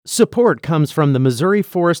Support comes from the Missouri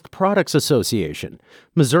Forest Products Association.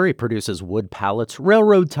 Missouri produces wood pallets,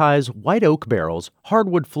 railroad ties, white oak barrels,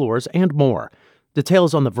 hardwood floors, and more.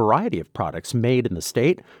 Details on the variety of products made in the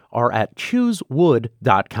state are at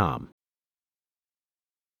choosewood.com.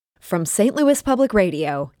 From St. Louis Public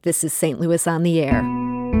Radio, this is St. Louis on the Air.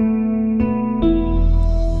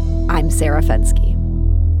 I'm Sarah Fensky.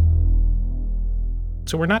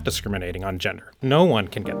 So we're not discriminating on gender. No one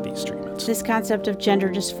can get these treatments. This concept of gender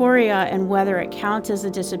dysphoria and whether it counts as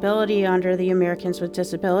a disability under the Americans with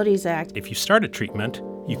Disabilities Act. If you start a treatment,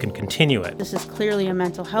 you can continue it. This is clearly a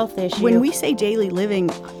mental health issue. When we say daily living,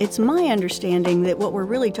 it's my understanding that what we're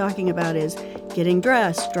really talking about is getting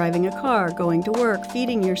dressed, driving a car, going to work,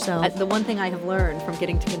 feeding yourself. The one thing I have learned from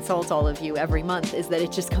getting to consult all of you every month is that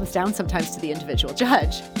it just comes down sometimes to the individual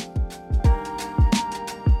judge.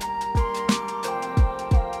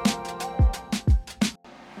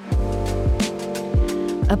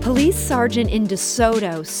 A police sergeant in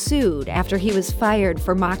DeSoto sued after he was fired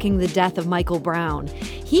for mocking the death of Michael Brown.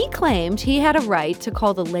 He claimed he had a right to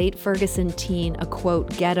call the late Ferguson teen a,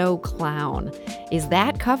 quote, ghetto clown. Is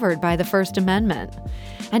that covered by the First Amendment?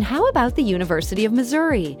 And how about the University of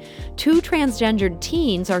Missouri? 2 transgendered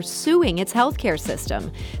teens are suing its healthcare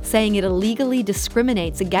system, saying it illegally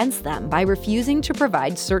discriminates against them by refusing to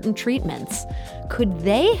provide certain treatments. Could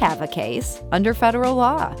they have a case under federal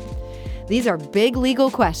law? These are big legal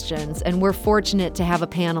questions, and we're fortunate to have a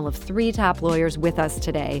panel of 3 top lawyers with us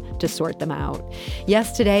today to sort them out.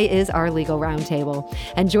 Yes, today is our Legal Roundtable,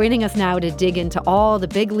 and joining us now to dig into all the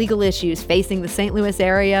big legal issues facing the St. Louis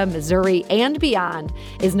area, Missouri, and beyond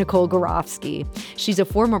is Nicole Gorovsky. She's a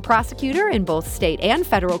former prosecutor in both state and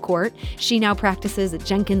federal court. She now practices at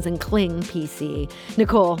Jenkins & Kling PC.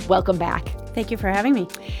 Nicole, welcome back. Thank you for having me.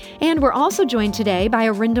 And we're also joined today by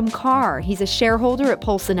Arindam Carr. He's a shareholder at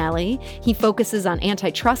Polsinelli. He focuses on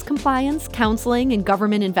antitrust compliance, counseling, and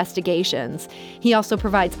government investigations. He also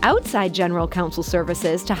provides outside general counsel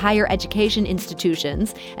services to higher education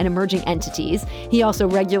institutions and emerging entities. He also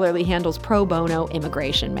regularly handles pro bono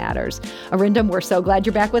immigration matters. Arindam, we're so glad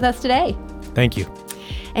you're back with us today. Thank you.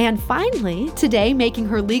 And finally, today making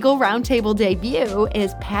her Legal Roundtable debut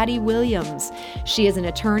is Patti Williams. She is an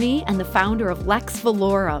attorney and the founder of Lex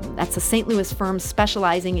Valorum. That's a St. Louis firm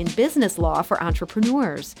specializing in business law for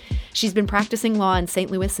entrepreneurs. She's been practicing law in St.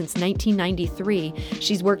 Louis since 1993.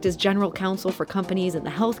 She's worked as general counsel for companies in the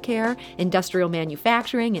healthcare, industrial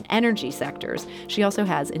manufacturing, and energy sectors. She also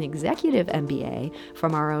has an executive MBA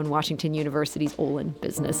from our own Washington University's Olin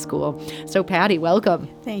Business School. So Patti, welcome.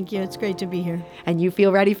 Thank you. It's great to be here. And you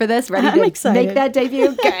feel ready for this? Ready I'm to excited. Make that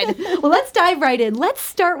debut? Good. Well, let's dive right in. Let's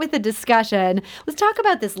start with a discussion. Let's talk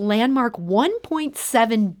about this landmark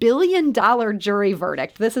 $1.7 billion jury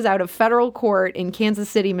verdict. This is out of federal court in Kansas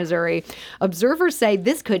City, Missouri. Observers say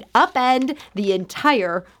this could upend the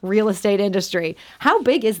entire real estate industry. How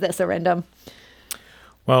big is this, Arindam?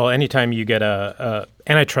 Well, anytime you get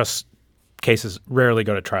antitrust cases rarely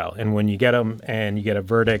go to trial. And when you get them and you get a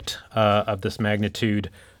verdict of this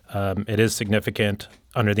magnitude, it is significant.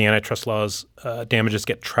 Under the antitrust laws, damages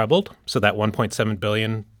get trebled. So that $1.7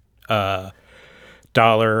 billion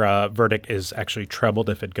verdict is actually trebled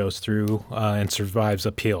if it goes through and survives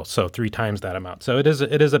appeal. So 3 times that amount. So it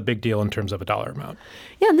is a big deal in terms of a dollar amount.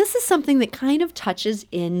 Yeah, and this is something that kind of touches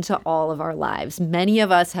into all of our lives. Many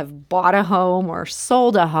of us have bought a home or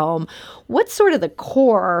sold a home. What's sort of the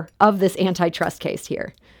core of this antitrust case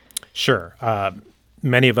here? Sure.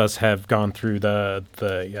 Many of us have gone through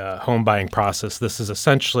the home buying process. This is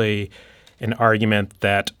essentially an argument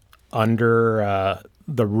that under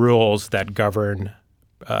the rules that govern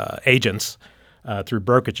agents through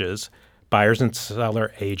brokerages, buyers and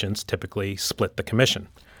seller agents typically split the commission.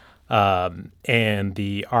 And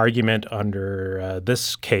the argument under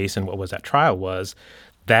this case and what was at trial was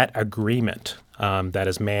that agreement that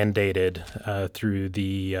is mandated through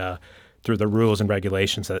the rules and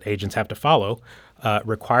regulations that agents have to follow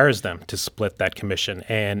requires them to split that commission.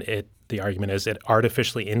 And the argument is it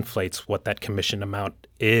artificially inflates what that commission amount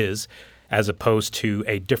is, as opposed to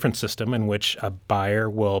a different system in which a buyer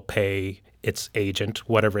will pay its agent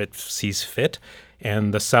whatever it sees fit,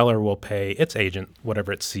 and the seller will pay its agent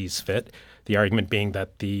whatever it sees fit. The argument being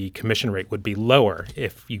that the commission rate would be lower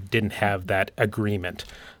if you didn't have that agreement,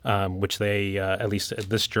 which they, at least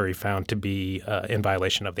this jury, found to be in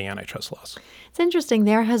violation of the antitrust laws. It's interesting.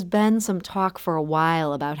 There has been some talk for a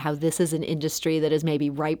while about how this is an industry that is maybe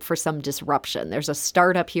ripe for some disruption. There's a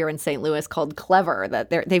startup here in St. Louis called Clever that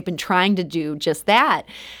they've been trying to do just that.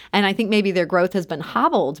 And I think maybe their growth has been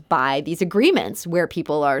hobbled by these agreements where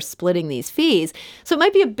people are splitting these fees. So it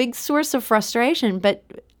might be a big source of frustration, but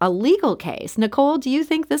a legal case. Nicole, do you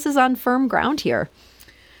think this is on firm ground here?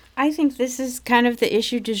 I think this is kind of the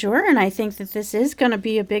issue du jour, and I think that this is going to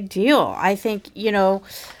be a big deal. I think,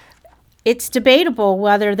 it's debatable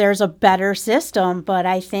whether there's a better system, but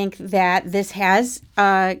I think that this has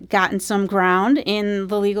gotten some ground in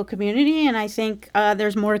the legal community, and I think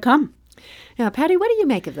there's more to come. Yeah, Patti, what do you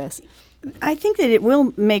make of this? I think that it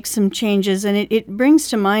will make some changes, and it brings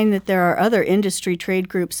to mind that there are other industry trade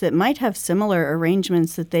groups that might have similar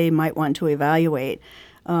arrangements that they might want to evaluate.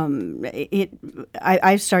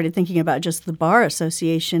 I've started thinking about just the Bar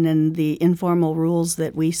Association and the informal rules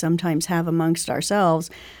that we sometimes have amongst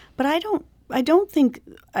ourselves, but I don't think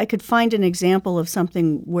I could find an example of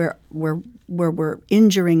something where we're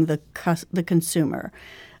injuring the consumer,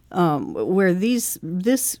 where this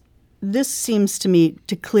seems to me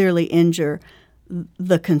to clearly injure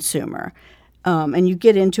the consumer. And you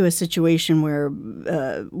get into a situation where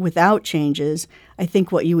without changes, I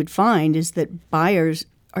think what you would find is that buyers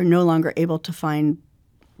are no longer able to find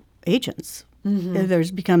agents. Mm-hmm. There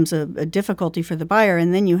becomes a difficulty for the buyer,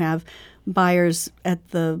 and then you have buyers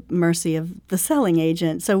at the mercy of the selling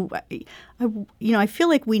agent. So, I feel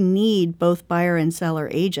like we need both buyer and seller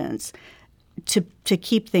agents to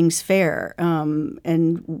keep things fair.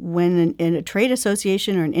 And when a trade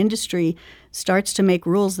association or an industry starts to make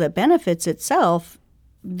rules that benefits itself,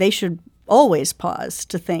 they should always pause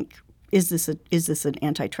to think, is this an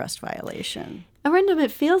antitrust violation? Arindam, it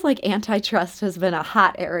feels like antitrust has been a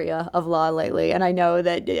hot area of law lately. And I know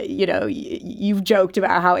that, you've joked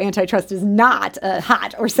about how antitrust is not a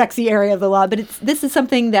hot or sexy area of the law, but this is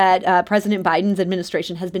something that President Biden's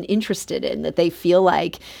administration has been interested in, that they feel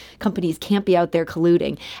like companies can't be out there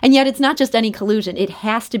colluding. And yet it's not just any collusion. It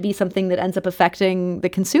has to be something that ends up affecting the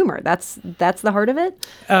consumer. That's the heart of it?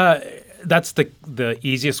 That's the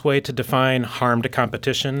easiest way to define harm to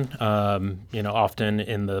competition, often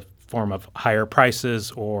in the form of higher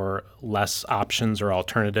prices or less options or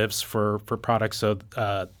alternatives for products. So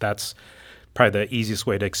that's probably the easiest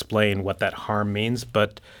way to explain what that harm means.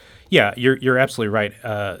 But yeah, you're absolutely right.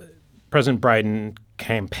 President Biden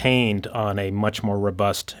campaigned on a much more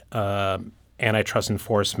robust antitrust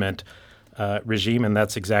enforcement regime, and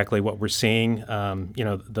that's exactly what we're seeing.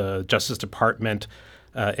 The Justice Department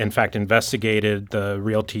in fact, investigated the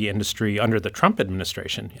realty industry under the Trump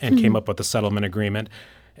administration and came up with a settlement agreement.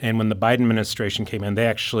 And when the Biden administration came in, they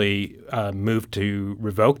actually moved to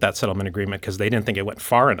revoke that settlement agreement because they didn't think it went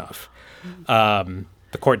far enough.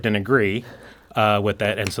 The court didn't agree with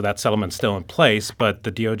that, and so that settlement's still in place. But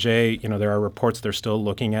the DOJ, there are reports they're still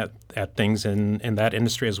looking at things in that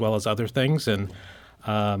industry as well as other things. And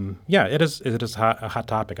it is a hot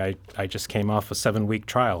topic. I just came off a 7-week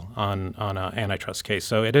trial on an antitrust case,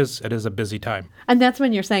 so it is a busy time. And that's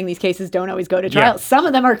when you're saying these cases don't always go to trial. Yeah. Some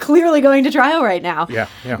of them are clearly going to trial right now. Yeah.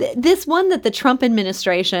 This one that the Trump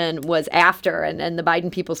administration was after and the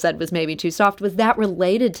Biden people said was maybe too soft, was that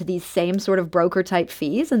related to these same sort of broker type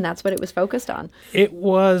fees, and that's what it was focused on? It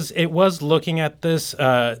was looking at this.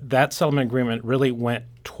 That settlement agreement really went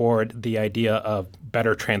toward the idea of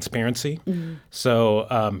better transparency. Mm-hmm.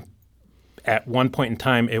 So at one point in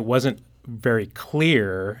time, it wasn't very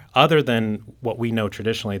clear, other than what we know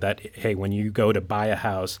traditionally, that, hey, when you go to buy a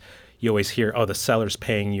house, you always hear, the seller's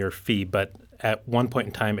paying your fee. But at one point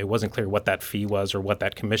in time, it wasn't clear what that fee was or what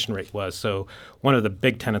that commission rate was. So one of the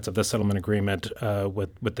big tenets of the settlement agreement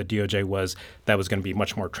with the DOJ was that was going to be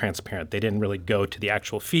much more transparent. They didn't really go to the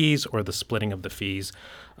actual fees or the splitting of the fees.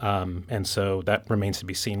 And so that remains to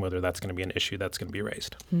be seen whether that's going to be an issue that's going to be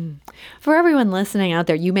raised. For everyone listening out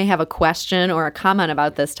there, you may have a question or a comment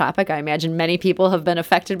about this topic. I imagine many people have been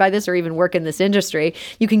affected by this or even work in this industry.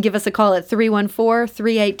 You can give us a call at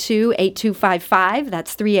 314-382-8255.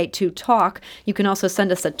 That's 382-TALK. You can also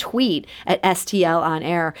send us a tweet at STL on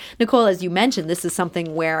air. Nicole, as you mentioned, this is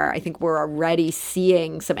something where I think we're already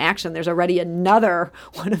seeing some action. There's already another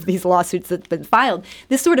one of these lawsuits that's been filed.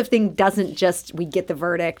 This sort of thing doesn't just, we get the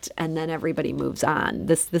verdict and then everybody moves on.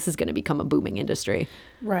 This is going to become a booming industry.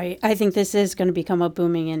 Right. I think this is going to become a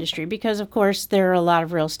booming industry because, of course, there are a lot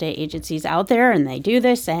of real estate agencies out there and they do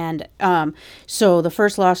this. And so the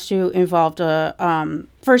first lawsuit involved a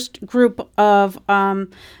first group of real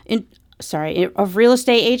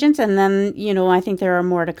estate agents. And then, I think there are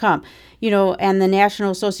more to come. And the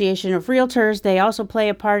National Association of Realtors, they also play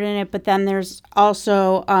a part in it. But then there's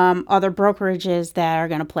also other brokerages that are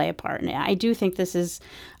going to play a part in it. I do think this is,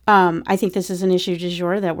 I think this is an issue du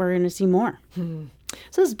jour that we're going to see more.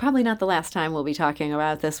 So this is probably not the last time we'll be talking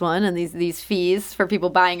about this one and these fees for people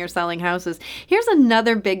buying or selling houses. Here's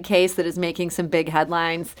another big case that is making some big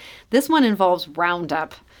headlines. This one involves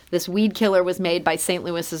Roundup. This weed killer was made by St.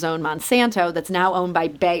 Louis's own Monsanto that's now owned by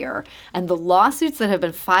Bayer. And the lawsuits that have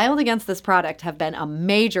been filed against this product have been a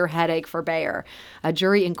major headache for Bayer. A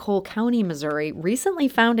jury in Cole County, Missouri, recently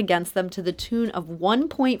found against them to the tune of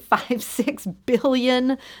 $1.56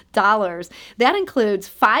 billion. That includes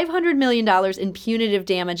 $500 million in punitive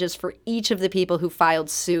damages for each of the people who filed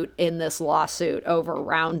suit in this lawsuit over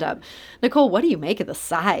Roundup. Nicole, what do you make of the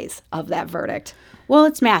size of that verdict? Well,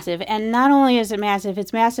 it's massive. And not only is it massive,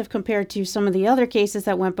 it's massive compared to some of the other cases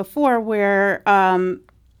that went before where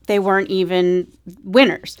they weren't even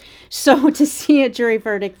winners. So to see a jury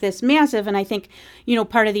verdict this massive, and I think,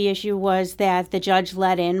 part of the issue was that the judge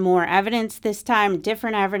let in more evidence this time,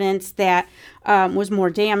 different evidence that was more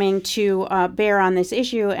damning to bear on this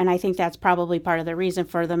issue. And I think that's probably part of the reason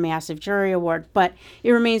for the massive jury award. But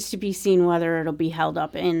it remains to be seen whether it'll be held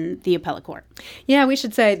up in the appellate court. Yeah, we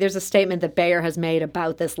should say there's a statement that Bayer has made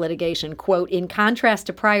about this litigation. Quote, in contrast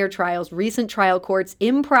to prior trials, recent trial courts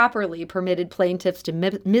improperly permitted plaintiffs to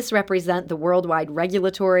misrepresent the worldwide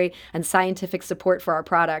regulatory and scientific support for our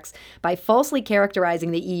products by falsely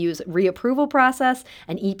characterizing the EU's reapproval process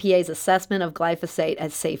and EPA's assessment of glyphosate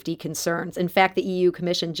as safety concerns. In fact, the EU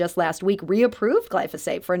Commission just last week reapproved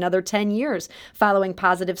glyphosate for another 10 years following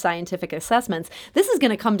positive scientific assessments. This is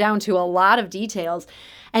going to come down to a lot of details.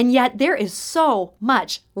 And yet there is so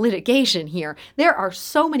much litigation here. There are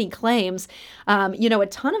so many claims. A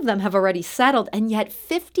ton of them have already settled, and yet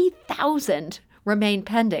 50,000 remain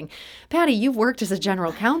pending. Patti, you've worked as a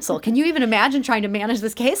general counsel. Can you even imagine trying to manage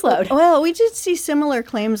this caseload? Well, we did see similar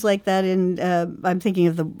claims like that in, I'm thinking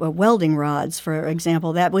of the welding rods, for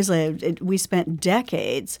example. That was we spent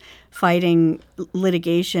decades fighting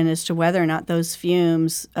litigation as to whether or not those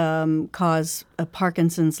fumes cause a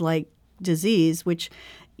Parkinson's-like disease, which,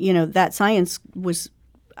 that science was,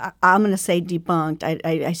 I'm going to say debunked.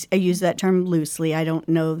 I use that term loosely. I don't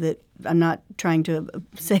know that, I'm not trying to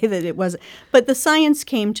say that it wasn't. But the science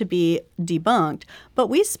came to be debunked. But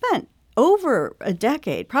we spent over a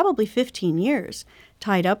decade, probably 15 years,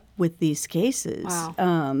 tied up with these cases.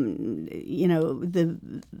 Wow. We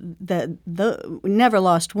never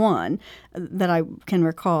lost one that I can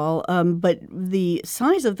recall. But the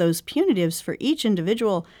size of those punitives for each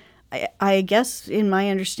individual, I guess in my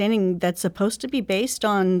understanding, that's supposed to be based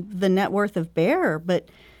on the net worth of Bayer. But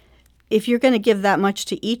if you're going to give that much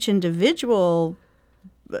to each individual,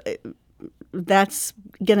 that's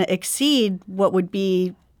going to exceed what would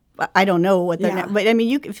be, I don't know what the net, but I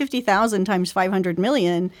mean, 50,000 times 500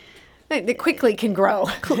 million. It quickly can grow.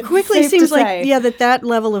 Quickly seems like, that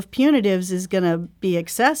level of punitives is going to be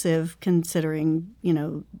excessive considering,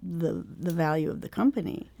 the value of the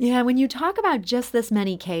company. Yeah, when you talk about just this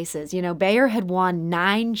many cases, Bayer had won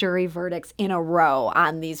 9 jury verdicts in a row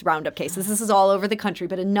on these Roundup cases. This is all over the country,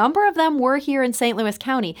 but a number of them were here in St. Louis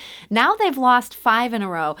County. Now they've lost 5 in a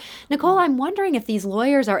row. Nicole, I'm wondering if these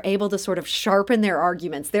lawyers are able to sort of sharpen their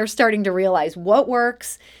arguments. They're starting to realize what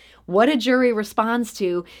works, what a jury responds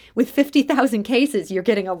to. With 50,000 cases, you're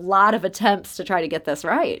getting a lot of attempts to try to get this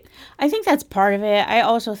right. I think that's part of it. I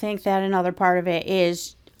also think that another part of it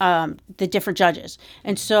is the different judges.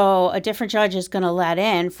 And so a different judge is going to let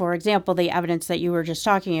in, for example, the evidence that you were just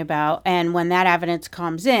talking about. And when that evidence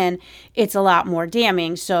comes in, it's a lot more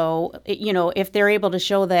damning. So, if they're able to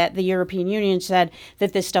show that the European Union said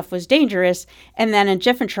that this stuff was dangerous, and then in a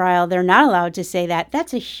different trial, they're not allowed to say that,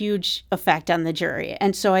 that's a huge effect on the jury.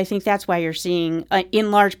 And so I think that's why you're seeing, in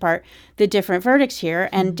large part, the different verdicts here.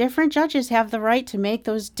 And different judges have the right to make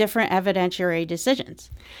those different evidentiary decisions.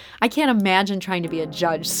 I can't imagine trying to be a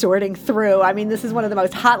judge sorting through. I mean, this is one of the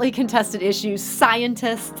most hotly contested issues.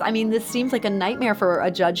 Scientists, this seems like a nightmare for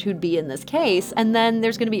a judge who'd be in this case. And then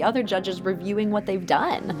there's going to be other judges reviewing what they've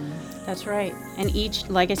done. That's right. And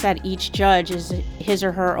like I said, each judge is his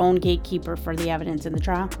or her own gatekeeper for the evidence in the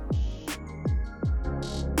trial.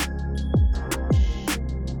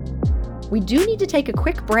 We do need to take a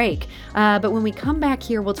quick break, but when we come back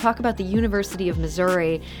here, we'll talk about the University of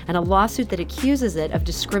Missouri and a lawsuit that accuses it of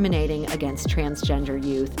discriminating against transgender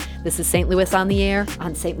youth. This is St. Louis on the Air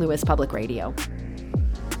on St. Louis Public Radio.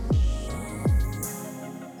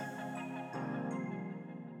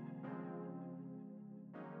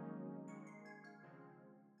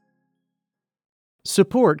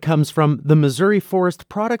 Support comes from the Missouri Forest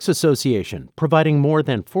Products Association, providing more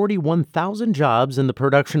than 41,000 jobs in the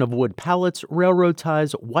production of wood pallets, railroad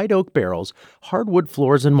ties, white oak barrels, hardwood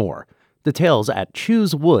floors, and more. Details at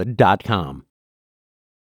choosewood.com.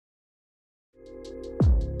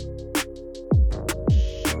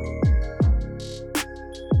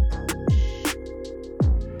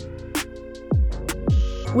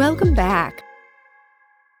 Welcome back.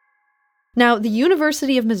 Now, the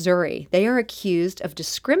University of Missouri, they are accused of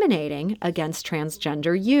discriminating against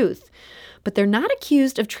transgender youth. But they're not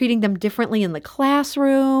accused of treating them differently in the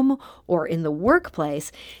classroom or in the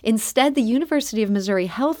workplace. Instead, the University of Missouri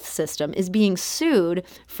health system is being sued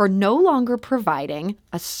for no longer providing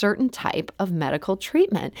a certain type of medical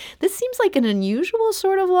treatment. This seems like an unusual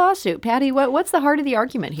sort of lawsuit. Patti, what's the heart of the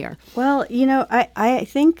argument here? Well, I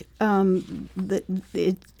think that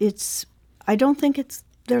I don't think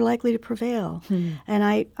they're likely to prevail. And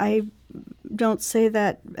I don't say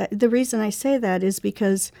that. The reason I say that is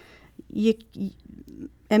because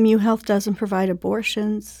MU Health doesn't provide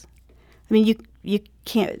abortions. I mean, you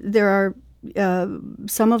can't. There are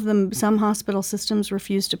some of them. Some hospital systems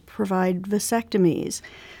refuse to provide vasectomies.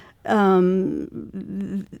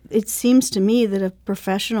 It seems to me that a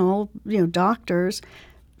professional, doctors,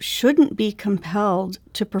 shouldn't be compelled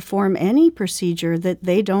to perform any procedure that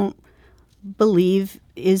they don't believe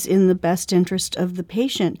is in the best interest of the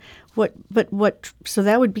patient. So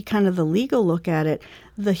that would be kind of the legal look at it.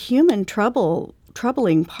 The human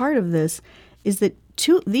troubling part of this is that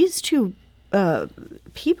these two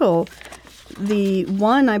people, the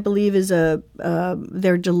one I believe is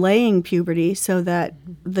they're delaying puberty so that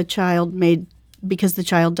the child because the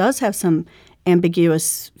child does have some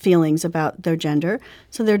ambiguous feelings about their gender,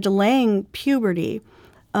 so they're delaying puberty,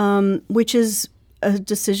 which is a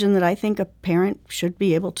decision that I think a parent should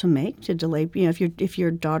be able to make, to delay. If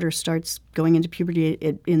your daughter starts going into puberty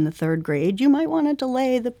in the 3rd grade, you might want to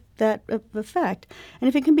delay that effect. And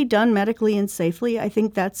if it can be done medically and safely, I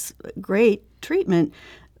think that's great treatment.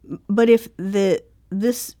 But if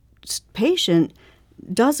this patient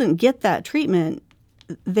doesn't get that treatment,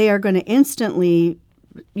 they are going to instantly,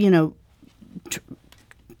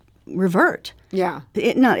 revert. Yeah.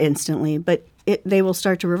 Not instantly, but they will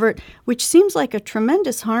start to revert, which seems like a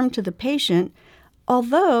tremendous harm to the patient.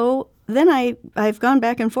 Although then I've gone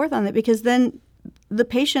back and forth on that, because then the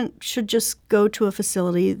patient should just go to a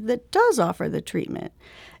facility that does offer the treatment.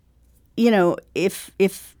 If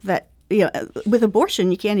that, with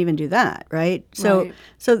abortion, you can't even do that, right? So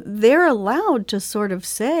they're allowed to sort of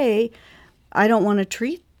say, I don't want to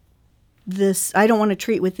treat this. I don't want to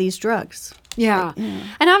treat with these drugs. Yeah.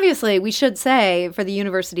 And obviously, we should say for the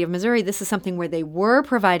University of Missouri, this is something where they were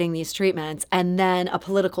providing these treatments, and then a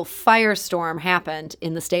political firestorm happened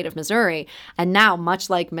in the state of Missouri. And now, much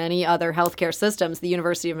like many other healthcare systems, the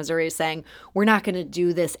University of Missouri is saying, we're not going to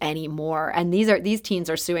do this anymore. And these teens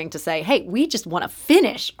are suing to say, hey, we just want to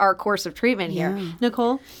finish our course of treatment here.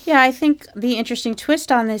 Nicole? Yeah, I think the interesting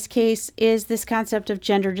twist on this case is this concept of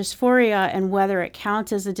gender dysphoria and whether it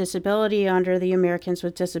counts as a disability under the Americans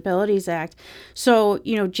with Disabilities Act. So,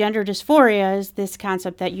 gender dysphoria is this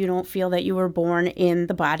concept that you don't feel that you were born in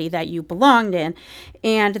the body that you belonged in.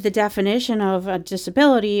 And the definition of a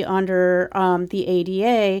disability under the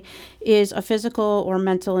ADA is a physical or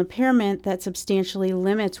mental impairment that substantially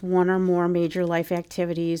limits one or more major life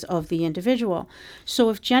activities of the individual. So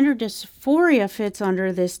if gender dysphoria fits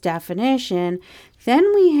under this definition,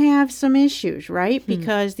 then we have some issues, right?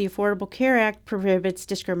 Because the Affordable Care Act prohibits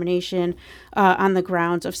discrimination on the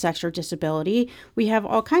grounds of sex or disability. We have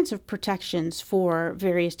all kinds of protections for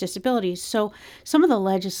various disabilities. So some of the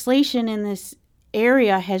legislation in this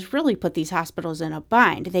area has really put these hospitals in a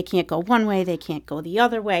bind. They can't go one way, they can't go the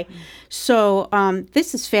other way. So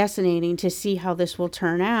this is fascinating to see how this will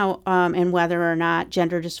turn out and whether or not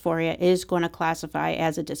gender dysphoria is going to classify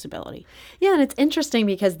as a disability. Yeah, and it's interesting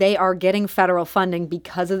because they are getting federal funding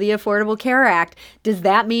because of the Affordable Care Act. Does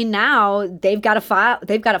that mean now they've got to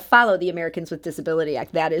follow the Americans with Disability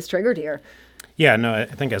Act? That is triggered here. Yeah, no, I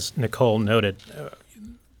think as Nicole noted,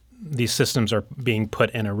 these systems are being put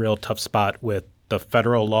in a real tough spot with the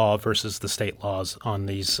federal law versus the state laws on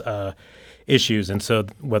these issues. And so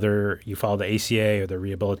whether you follow the ACA or the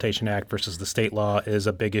Rehabilitation Act versus the state law is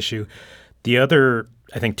a big issue. The other,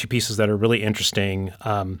 I think, two pieces that are really interesting,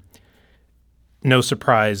 no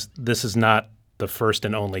surprise, this is not the first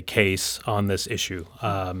and only case on this issue.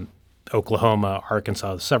 Oklahoma,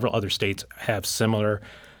 Arkansas, several other states have similar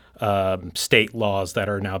state laws that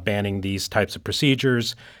are now banning these types of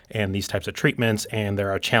procedures and these types of treatments, and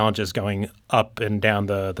there are challenges going up and down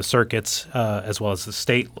the circuits as well as the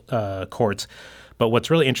state courts. But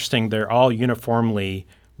what's really interesting, they're all uniformly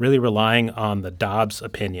really relying on the Dobbs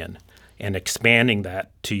opinion and expanding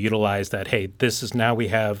that to utilize that, hey, this is now we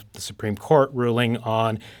have the Supreme Court ruling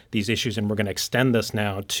on these issues, and we're going to extend this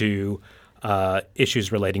now to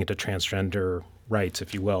issues relating to transgender rights,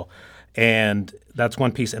 if you will. And that's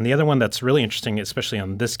one piece. And the other one that's really interesting, especially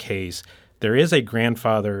on this case, there is a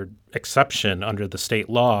grandfather exception under the state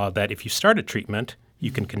law that if you start a treatment,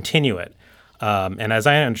 you can continue it. And as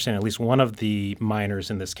I understand, at least one of the minors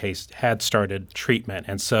in this case had started treatment.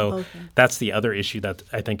 And so that's the other issue that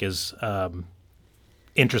I think is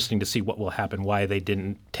interesting to see what will happen, why they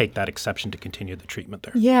didn't take that exception to continue the treatment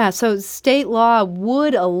there. Yeah, so state law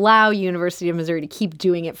would allow University of Missouri to keep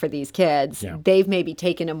doing it for these kids. Yeah. They've maybe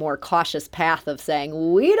taken a more cautious path of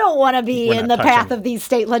saying, we don't want to be in the path of these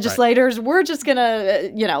state legislators. Right. We're just going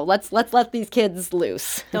to, let's let these kids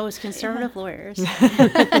loose. Those conservative lawyers.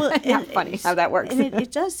 Well, not funny how that works. And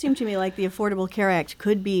it does seem to me like the Affordable Care Act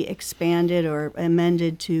could be expanded or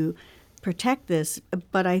amended to protect this,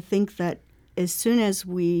 but I think that as soon as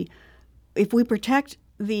if we protect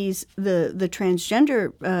the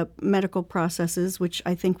transgender medical processes, which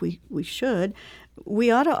I think we should,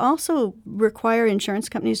 we ought to also require insurance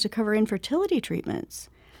companies to cover infertility treatments.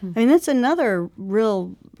 I mean, that's another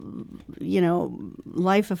real,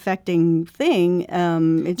 life-affecting thing.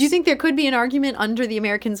 Do you think there could be an argument under the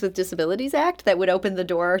Americans with Disabilities Act that would open the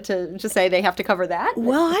door to say they have to cover that?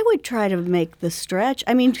 Well, I would try to make the stretch.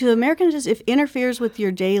 I mean, to Americans, if it interferes with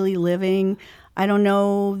your daily living, I don't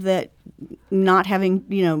know that not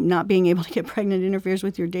being able to get pregnant interferes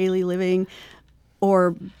with your daily living.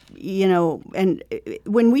 Or, and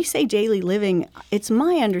when we say daily living, it's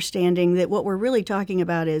my understanding that what we're really talking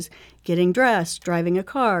about is getting dressed, driving a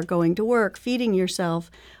car, going to work, feeding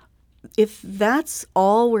yourself. If that's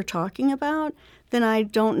all we're talking about, then I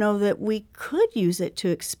don't know that we could use it to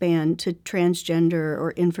expand to transgender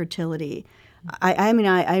or infertility. I mean,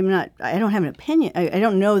 I don't have an opinion. I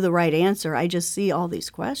don't know the right answer. I just see all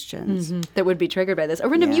these questions. That would be triggered by this.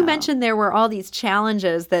 Arindam, you mentioned there were all these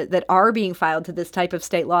challenges that are being filed to this type of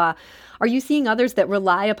state law. Are you seeing others that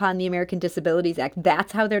rely upon the American Disabilities Act?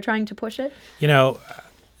 That's how they're trying to push it?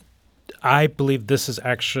 I believe this is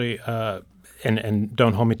actually, and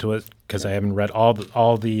don't hold me to it because I haven't read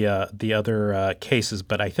all the other cases,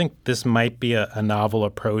 but I think this might be a novel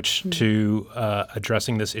approach to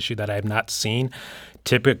addressing this issue that I have not seen.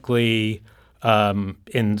 Typically,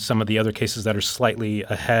 in some of the other cases that are slightly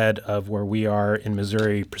ahead of where we are in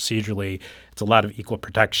Missouri procedurally, it's a lot of equal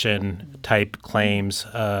protection type claims,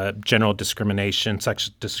 general discrimination,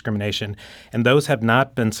 sexual discrimination, and those have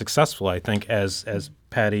not been successful, I think, as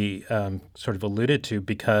Patti sort of alluded to,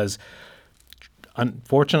 because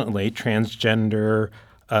unfortunately, the transgender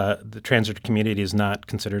community is not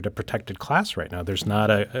considered a protected class right now. There's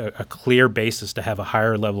not a clear basis to have a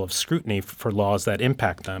higher level of scrutiny for laws that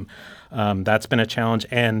impact them. That's been a challenge.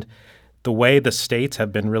 And the way the states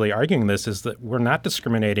have been really arguing this is that we're not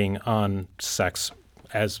discriminating on sex,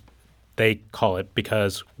 as they call it,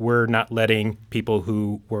 because we're not letting people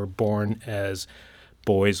who were born as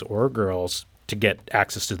boys or girls to get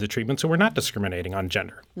access to the treatment. So we're not discriminating on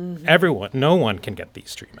gender. No one can get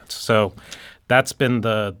these treatments. So that's been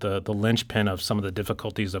the linchpin of some of the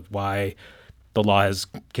difficulties of why the law has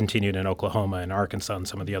continued in Oklahoma and Arkansas and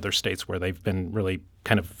some of the other states where they've been really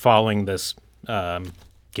kind of following this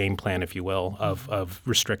game plan, if you will, of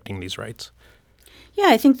restricting these rights. Yeah,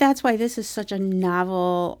 I think that's why this is such a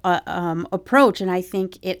novel approach, and I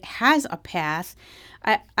think it has a path.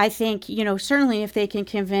 I think, certainly if they can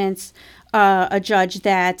convince a judge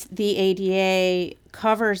that the ADA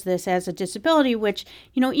covers this as a disability, which,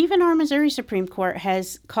 even our Missouri Supreme Court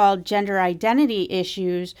has called gender identity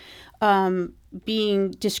issues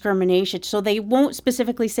being discrimination. So they won't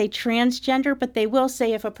specifically say transgender, but they will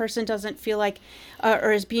say if a person doesn't feel like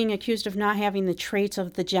or is being accused of not having the traits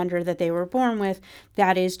of the gender that they were born with,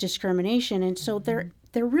 that is discrimination. And so there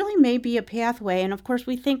really may be a pathway. And of course,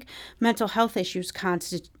 we think mental health issues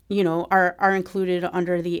are included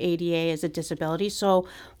under the ADA as a disability. So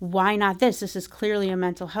why not this? This is clearly a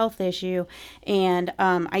mental health issue. And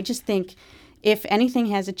I just think if anything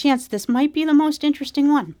has a chance, this might be the most interesting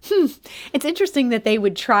one. It's interesting that they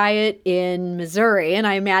would try it in Missouri, and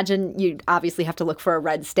I imagine you'd obviously have to look for a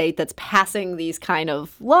red state that's passing these kind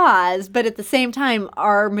of laws, but at the same time,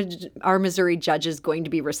 are Missouri judges going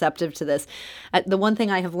to be receptive to this? The one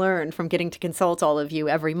thing I have learned from getting to consult all of you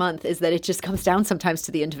every month is that it just comes down sometimes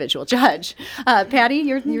to the individual judge. Patti,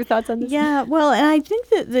 your thoughts on this? Yeah, well, and I think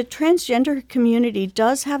that the transgender community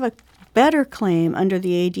does have a better claim under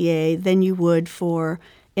the ADA than you would for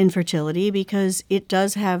infertility because it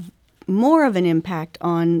does have more of an impact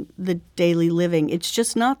on the daily living. It's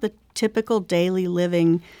just not the typical daily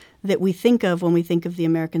living that we think of when we think of the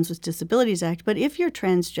Americans with Disabilities Act. But if you're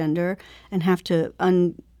transgender and have to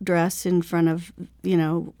undress in front of, in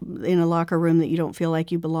a locker room that you don't feel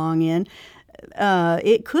like you belong in,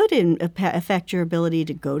 it could affect your ability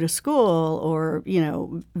to go to school or,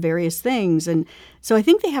 various things. And so I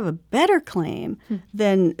think they have a better claim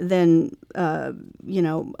than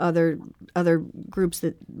other groups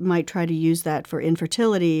that might try to use that for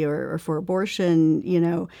infertility or for abortion,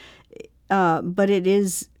 but it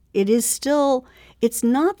is still, it's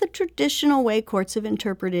not the traditional way courts have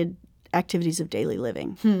interpreted activities of daily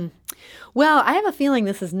living. Well, I have a feeling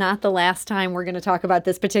this is not the last time we're going to talk about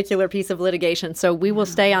this particular piece of litigation, so we will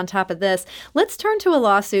stay on top of this. Let's turn to a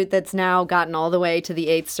lawsuit that's now gotten all the way to the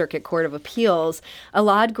Eighth Circuit Court of Appeals.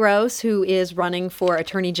 Elad Gross, who is running for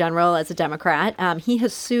Attorney General as a Democrat, he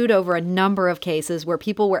has sued over a number of cases where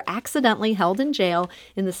people were accidentally held in jail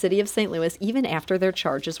in the city of St. Louis even after their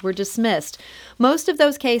charges were dismissed. Most of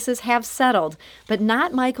those cases have settled, but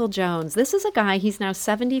not Michael Jones. This is a guy, he's now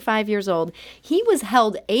 75 years old. He was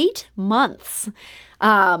held 8 months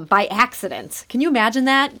by accident. Can you imagine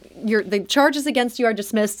that? The charges against you are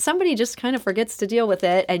dismissed. Somebody just kind of forgets to deal with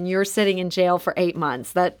it, and you're sitting in jail for 8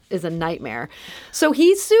 months. That is a nightmare. So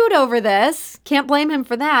he sued over this. Can't blame him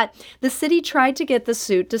for that. The city tried to get the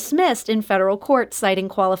suit dismissed in federal court, citing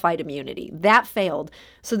qualified immunity. That failed.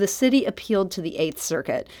 So the city appealed to the Eighth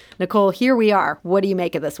Circuit. Nicole, here we are. What do you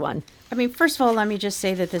make of this one? I mean, first of all, let me just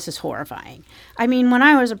say that this is horrifying. I mean, when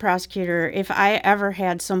I was a prosecutor, if I ever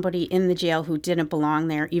had somebody in the jail who didn't belong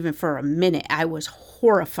there, even for a minute, I was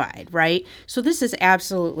horrified, right? So this is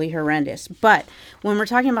absolutely horrendous. But when we're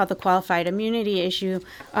talking about the qualified immunity issue,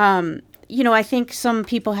 I think some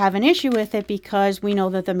people have an issue with it because we know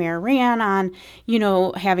that the mayor ran on,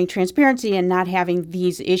 having transparency and not having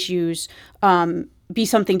these issues be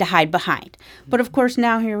something to hide behind. But of course,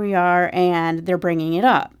 now here we are, and they're bringing it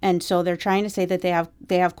up. And so they're trying to say that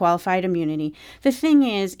they have qualified immunity. The thing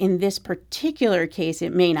is, in this particular case,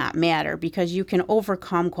 it may not matter because you can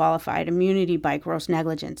overcome qualified immunity by gross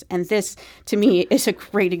negligence. And this, to me, is a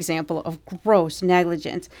great example of gross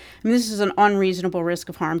negligence. I mean, this is an unreasonable risk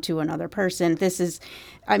of harm to another person. This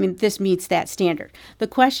meets that standard. The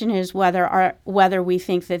question is whether we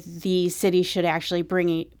think that the city should actually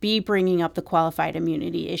be bringing up the qualified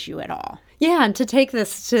immunity issue at all. Yeah, and to take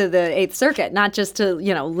this to the Eighth Circuit, not just to,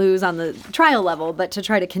 lose on the trial level, but to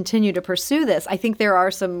try to continue to pursue this. I think there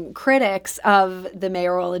are some critics of the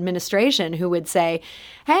mayoral administration who would say,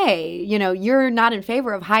 hey, you're not in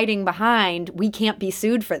favor of hiding behind, we can't be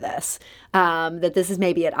sued for this, that this is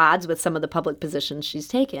maybe at odds with some of the public positions she's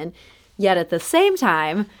taken. Yet at the same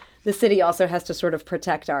time, the city also has to sort of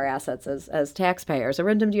protect our assets as taxpayers.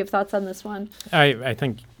 Arindam, do you have thoughts on this one? I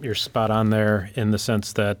think you're spot on there in the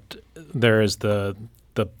sense that there is the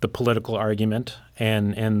political argument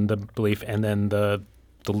and the belief, and then the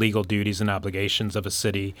legal duties and obligations of a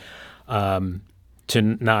city to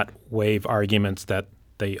not waive arguments that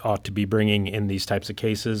they ought to be bringing in these types of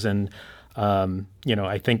cases. And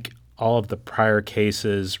I think all of the prior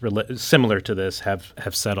cases similar to this have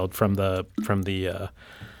settled from that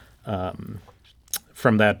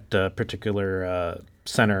particular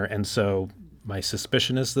center, and so my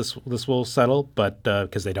suspicion is this will settle, but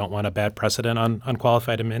because they don't want a bad precedent on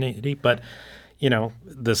qualified immunity. But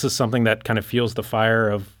this is something that kind of fuels the fire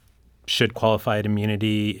of should qualified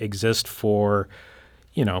immunity exist for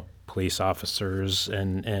police officers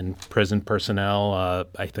and prison personnel.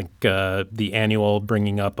 I think the annual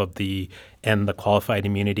bringing up of the Qualified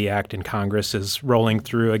Immunity Act in Congress is rolling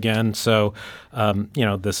through again. So,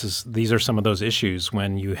 these are some of those issues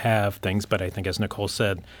when you have things. But I think, as Nicole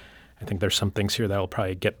said, I think there's some things here that will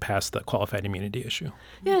probably get past the qualified immunity issue.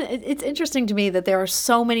 Yeah, it's interesting to me that there are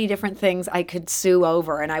so many different things I could sue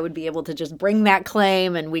over, and I would be able to just bring that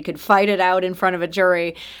claim and we could fight it out in front of a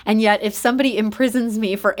jury. And yet if somebody imprisons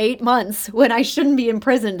me for 8 months when I shouldn't be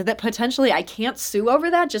imprisoned, that potentially I can't sue over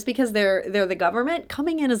that just because they're the government.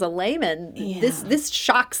 Coming in as a layman, this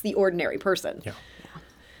shocks the ordinary person. Yeah.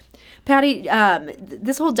 Patti,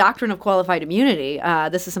 this whole doctrine of qualified immunity,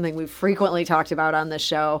 this is something we've frequently talked about on this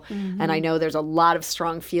show, and I know there's a lot of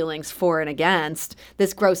strong feelings for and against.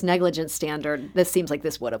 This gross negligence standard, this seems like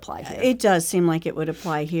this would apply here. It does seem like it would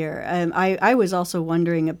apply here. I was also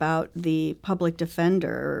wondering about the public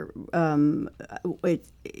defender.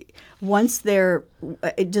 Once they're,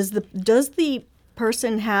 does the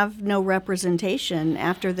person have no representation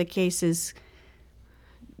after the case is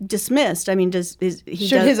dismissed? I mean, should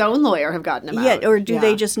his own lawyer have gotten him out? Yeah, or do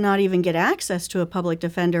they just not even get access to a public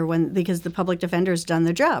defender because the public defender's done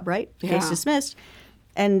their job, right? Case dismissed.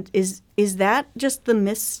 And is that just the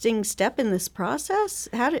missing step in this process?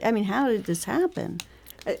 How did this happen?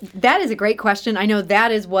 That is a great question. I know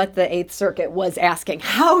that is what the Eighth Circuit was asking.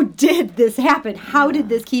 How did this happen? How did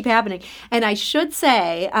this keep happening? And I should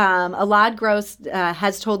say, Alad Gross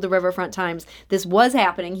has told the Riverfront Times this was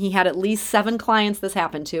happening. He had at least 7 clients this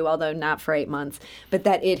happened to, although not for 8 months, but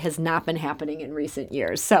that it has not been happening in recent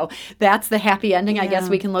years. So that's the happy ending I guess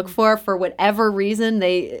we can look for. For whatever reason,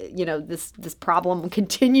 this problem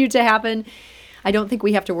continued to happen. I don't think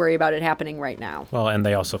we have to worry about it happening right now. Well, and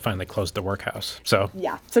they also finally closed the workhouse. So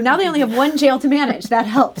now they only have one jail to manage. That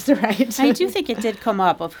helps, right? I do think it did come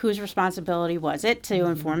up of whose responsibility was it to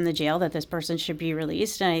inform the jail that this person should be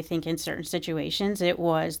released. And I think in certain situations it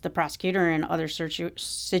was the prosecutor, and other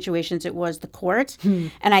situations it was the court.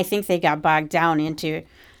 And I think they got bogged down into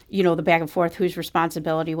the back and forth, whose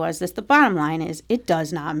responsibility was this. The bottom line is it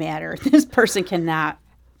does not matter. This person cannot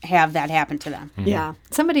have that happen to them. Yeah.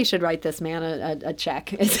 Somebody should write this man a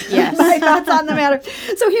check. Yes. My thoughts on the matter.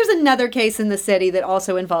 So here's another case in the city that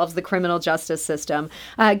also involves the criminal justice system.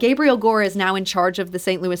 Gabriel Gore is now in charge of the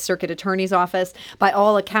St. Louis Circuit Attorney's Office. By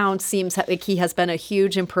all accounts, seems like he has been a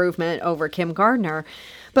huge improvement over Kim Gardner.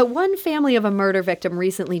 But one family of a murder victim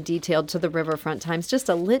recently detailed to the Riverfront Times just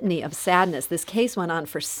a litany of sadness. This case went on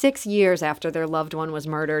for 6 years after their loved one was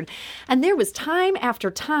murdered. And there was time after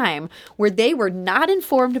time where they were not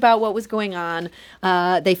informed about what was going on.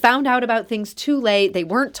 They found out about things too late. They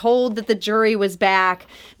weren't told that the jury was back.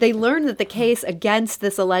 They learned that the case against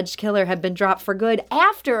this alleged killer had been dropped for good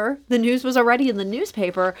after the news was already in the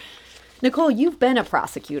newspaper. Nicole, you've been a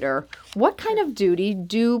prosecutor. What kind of duty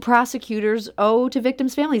do prosecutors owe to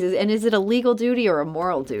victims' families? And is it a legal duty or a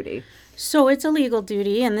moral duty? So it's a legal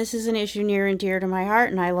duty, and this is an issue near and dear to my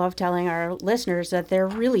heart, and I love telling our listeners that there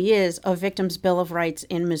really is a Victim's Bill of Rights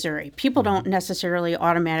in Missouri. People don't necessarily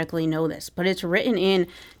automatically know this, but it's written in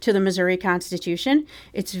to the Missouri Constitution.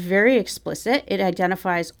 It's very explicit. It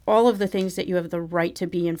identifies all of the things that you have the right to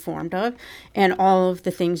be informed of, and all of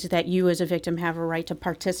the things that you as a victim have a right to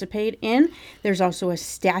participate in. There's also a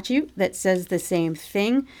statute that says the same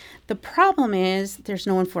thing. The problem is there's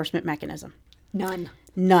no enforcement mechanism.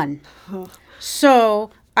 None.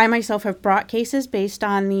 So I myself have brought cases based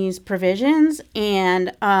on these provisions,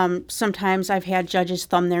 and sometimes I've had judges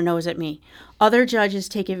thumb their nose at me. Other judges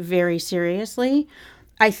take it very seriously.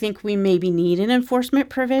 I think we maybe need an enforcement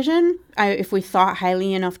provision. If we thought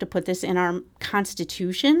highly enough to put this in our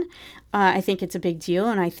Constitution, I think it's a big deal.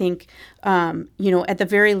 And I think, at the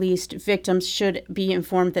very least, victims should be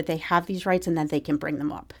informed that they have these rights and that they can bring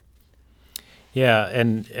them up. Yeah,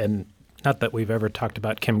 and not that we've ever talked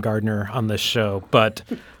about Kim Gardner on this show, but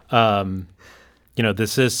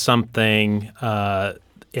this is something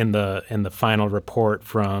in the final report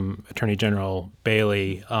from Attorney General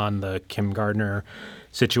Bailey on the Kim Gardner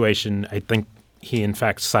situation. I think he in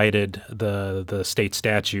fact cited the state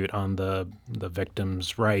statute on the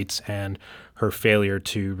victim's rights and her failure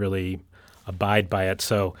to really abide by it.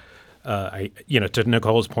 So, to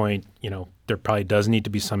Nicole's point, there probably does need to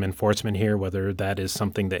be some enforcement here. Whether that is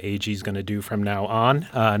something the AG is going to do from now on,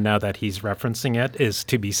 now that he's referencing it, is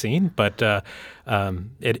to be seen. But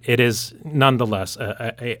it is nonetheless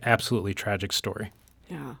a absolutely tragic story.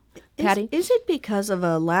 Yeah. Patti? Is it because of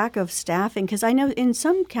a lack of staffing? Because I know in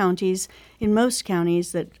some counties, in most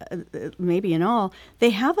counties, that maybe in all, they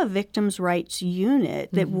have a victims' rights unit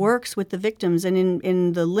that works with the victims. And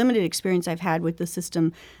in the limited experience I've had with the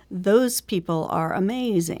system, those people are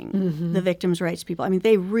amazing, the victims' rights people. I mean,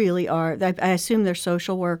 they really are. I assume they're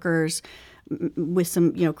social workers with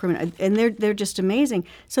some, criminal, and they're just amazing.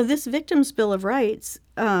 So this Victims' Bill of Rights,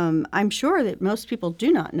 I'm sure that most people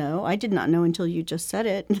do not know. I did not know until you just said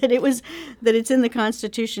it, that it's in the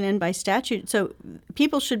Constitution and by statute. So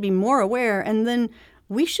people should be more aware, and then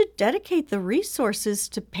we should dedicate the resources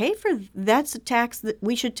to pay for. That's a tax that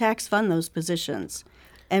we should tax fund those positions,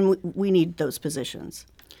 and we need those positions.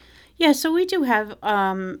 Yeah, so we do have,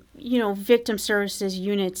 victim services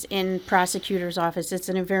units in prosecutor's office. It's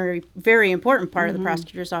a very, very important part of the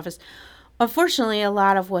prosecutor's office. Unfortunately, a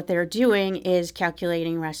lot of what they're doing is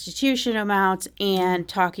calculating restitution amounts and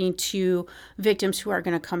talking to victims who are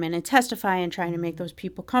going to come in and testify and trying to make those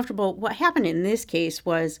people comfortable. What happened in this case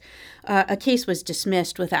was a case was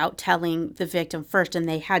dismissed without telling the victim first, and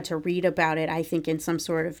they had to read about it, I think, in some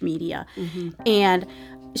sort of media. And,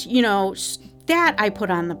 that I put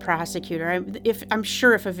on the prosecutor. I'm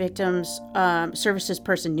sure if a victim's services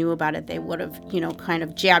person knew about it, they would have, kind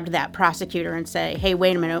of jabbed that prosecutor and say, hey,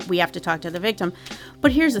 wait a minute, we have to talk to the victim.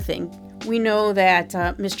 But here's the thing. We know that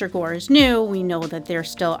Mr. Gore is new. We know that they're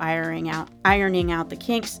still ironing out the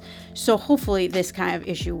kinks. So hopefully this kind of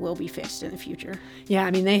issue will be fixed in the future. Yeah,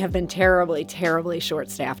 I mean, they have been terribly, terribly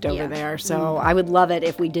short-staffed over there. So I would love it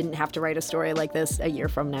if we didn't have to write a story like this a year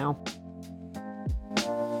from now.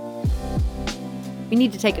 We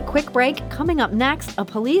need to take a quick break. Coming up next, a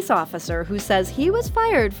police officer who says he was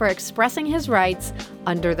fired for expressing his rights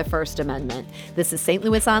under the First Amendment. This is St.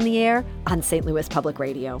 Louis on the Air on St. Louis Public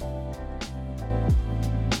Radio.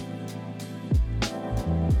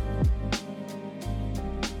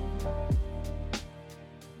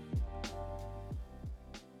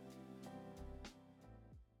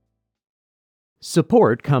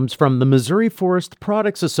 Support comes from the Missouri Forest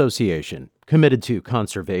Products Association, committed to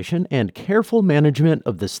conservation and careful management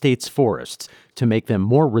of the state's forests to make them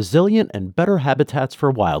more resilient and better habitats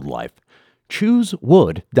for wildlife.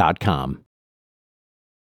 ChooseWood.com.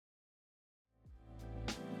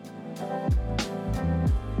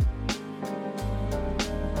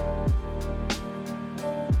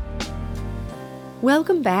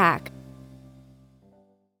 Welcome back.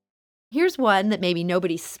 Here's one that maybe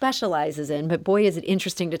nobody specializes in, but boy, is it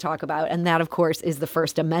interesting to talk about, and that, of course, is the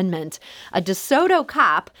First Amendment. A DeSoto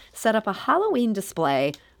cop set up a Halloween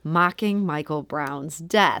display mocking Michael Brown's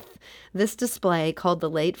death. This display called the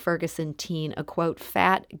late Ferguson teen a, quote,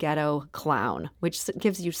 fat ghetto clown, which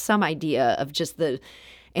gives you some idea of just the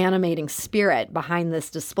animating spirit behind this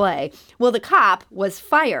display. Well, the cop was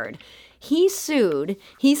fired. He sued.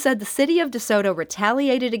 He said the city of DeSoto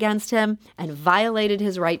retaliated against him and violated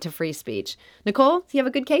his right to free speech. Nicole, do you have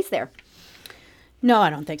a good case there? No,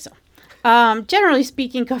 I don't think so. Generally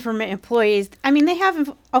speaking, government employees, I mean, they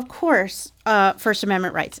have, of course, First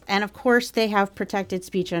Amendment rights. And of course, they have protected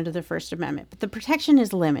speech under the First Amendment. But the protection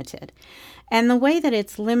is limited. And the way that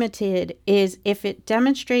it's limited is if it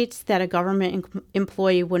demonstrates that a government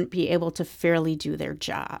employee wouldn't be able to fairly do their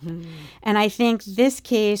job. And I think this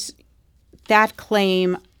case, that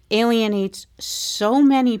claim alienates so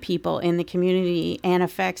many people in the community and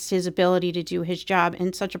affects his ability to do his job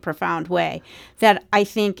in such a profound way that I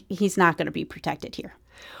think he's not going to be protected here.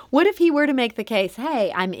 What if he were to make the case,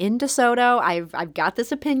 hey, I'm in DeSoto, I've got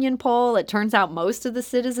this opinion poll, it turns out most of the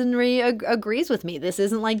citizenry agrees with me. This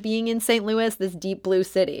isn't like being in St. Louis, this deep blue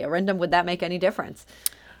city. Arindam, would that make any difference?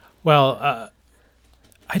 Well,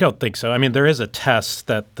 I don't think so. I mean, there is a test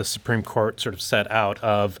that the Supreme Court sort of set out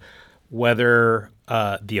of whether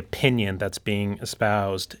the opinion that's being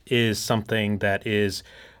espoused is something that is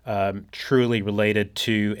truly related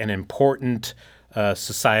to an important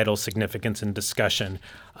societal significance and discussion.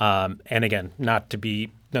 And again, not to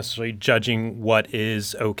be necessarily judging what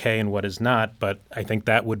is okay and what is not, but I think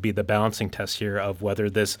that would be the balancing test here of whether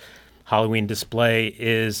this Halloween display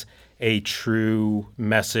is a true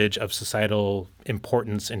message of societal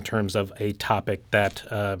importance in terms of a topic that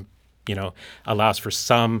allows for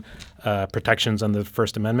some protections under the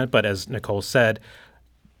First Amendment. But as Nicole said,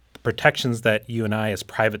 protections that you and I as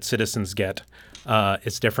private citizens get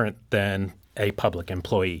is different than a public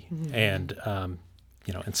employee. Mm-hmm. And,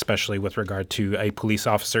 especially with regard to a police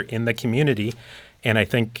officer in the community. And I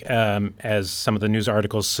think, as some of the news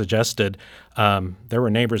articles suggested, there were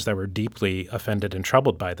neighbors that were deeply offended and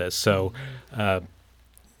troubled by this. So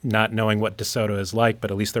not knowing what DeSoto is like,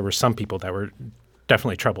 but at least there were some people that were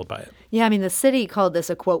definitely troubled by it. Yeah, I mean, the city called this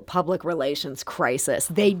a, quote, public relations crisis.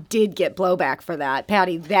 They did get blowback for that.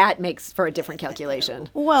 Patti, that makes for a different calculation.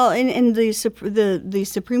 Well, in the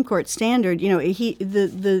Supreme Court standard,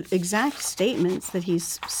 the exact statements that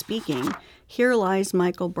he's speaking, here lies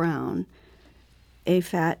Michael Brown, a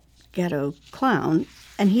fat ghetto clown,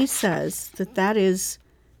 and he says that is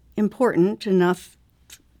important enough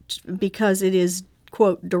because it is,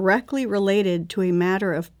 quote, directly related to a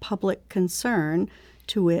matter of public concern,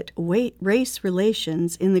 to wit, race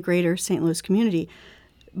relations in the greater St. Louis community.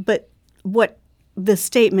 But what the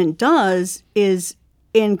statement does is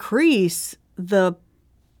increase the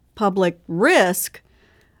public risk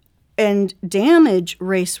and damage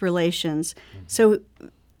race relations. So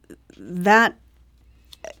that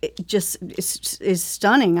just is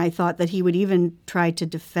stunning. I thought that he would even try to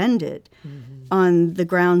defend it on the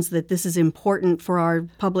grounds that this is important for our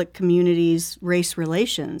public community's race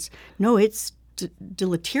relations. No, it's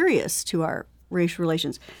deleterious to our race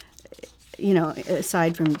relations.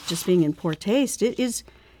 Aside from just being in poor taste, it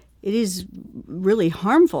is really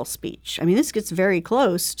harmful speech. I mean, this gets very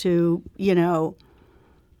close to,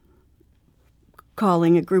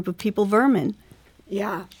 calling a group of people vermin.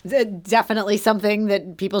 Yeah, definitely something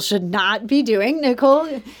that people should not be doing,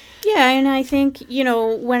 Nicole. Yeah, and I think,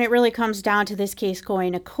 when it really comes down to this case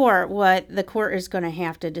going to court, what the court is going to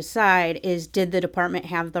have to decide is, did the department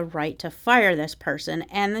have the right to fire this person?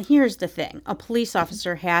 And here's the thing. A police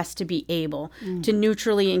officer has to be able to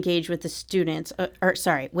neutrally engage with the students,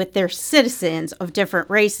 with their citizens of different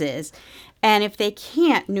races. And if they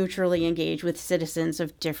can't neutrally engage with citizens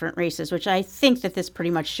of different races, which I think that this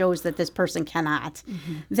pretty much shows that this person cannot,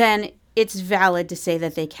 then it's valid to say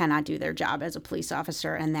that they cannot do their job as a police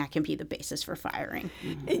officer, and that can be the basis for firing.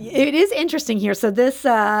 It is interesting here. So this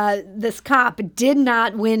cop did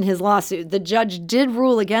not win his lawsuit. The judge did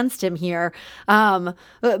rule against him here. But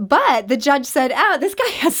the judge said, this guy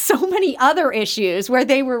has so many other issues where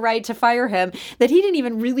they were right to fire him that he didn't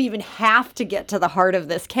even have to get to the heart of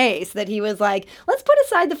this case, that he was like, let's put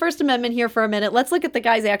aside the First Amendment here for a minute. Let's look at the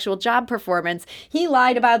guy's actual job performance. He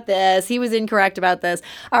lied about this. He was incorrect about this.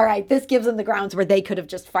 All right, this gives them the grounds where they could have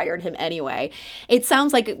just fired him anyway. It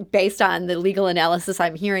sounds like, based on the legal analysis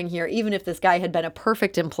I'm hearing here, even if this guy had been a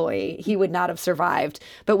perfect employee, he would not have survived.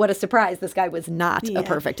 But what a surprise, this guy was not a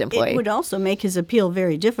perfect employee. It would also make his appeal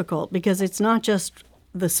very difficult, because it's not just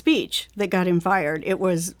the speech that got him fired. It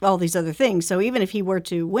was all these other things. So even if he were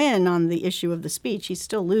to win on the issue of the speech, he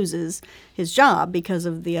still loses his job because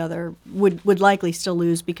of the other, would likely still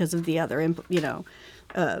lose because of the other,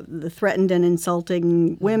 the threatened and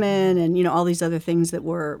insulting women and, all these other things that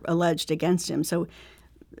were alleged against him. So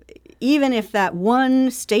even if that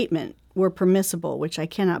one statement were permissible, which I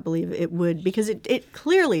cannot believe it would, because it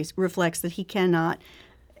clearly reflects that he cannot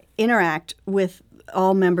interact with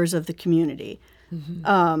all members of the community.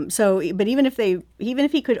 But even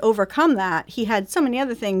if he could overcome that, he had so many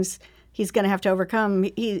other things he's going to have to overcome.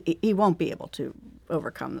 He won't be able to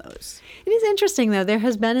overcome those. It is interesting, though. There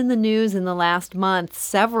has been in the news in the last month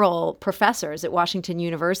several professors at Washington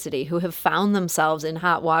University who have found themselves in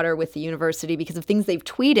hot water with the university because of things they've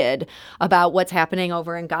tweeted about what's happening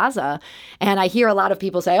over in Gaza. And I hear a lot of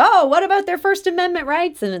people say, what about their First Amendment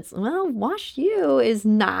rights? And it's, Wash U is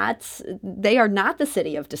not, they are not the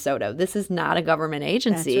city of DeSoto. This is not a government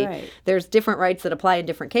agency. That's right. There's different rights that apply in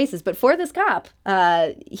different cases. But for this cop,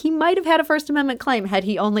 he might have had a First Amendment claim had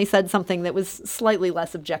he only said something that was slightly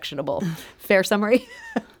less objectionable. Fair summary?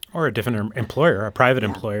 Or a different employer, a private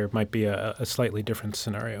employer, might be a slightly different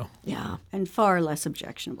scenario. Yeah. And far less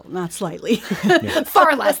objectionable, not slightly.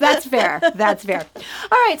 Far less. That's fair. That's fair.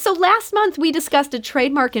 All right. So last month we discussed a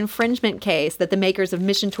trademark infringement case that the makers of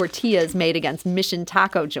Mission Tortillas made against Mission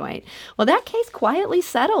Taco Joint. Well, that case quietly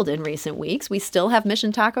settled in recent weeks. We still have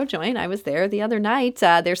Mission Taco Joint. I was there the other night.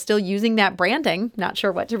 They're still using that branding. Not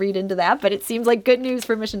sure what to read into that, but it seems like good news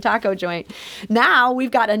for Mission Taco Joint. Now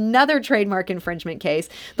we've got another trademark infringement case.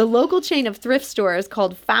 The local chain of thrift stores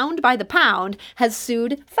called Found by the Pound has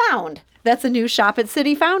sued Found. That's a new shop at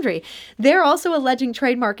City Foundry. They're also alleging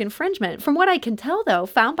trademark infringement. From what I can tell, though,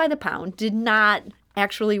 Found by the Pound did not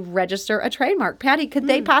actually register a trademark. Patti, could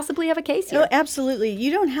they possibly have a case here? No, absolutely. You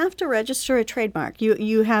don't have to register a trademark.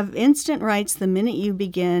 You have instant rights the minute you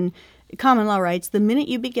begin, common law rights, the minute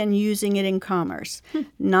you begin using it in commerce.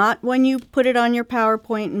 Not when you put it on your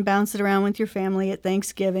PowerPoint and bounce it around with your family at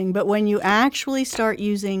Thanksgiving, but when you actually start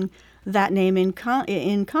using that name in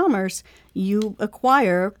commerce, you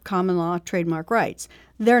acquire common law trademark rights.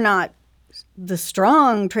 They're not the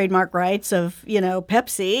strong trademark rights of,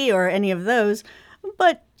 Pepsi or any of those,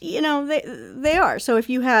 but, they are. So if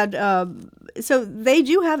you had, so they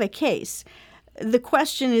do have a case. The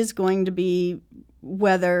question is going to be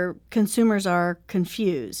whether consumers are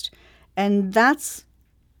confused. And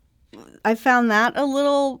I found that a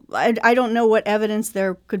little, I don't know what evidence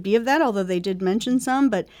there could be of that, although they did mention some,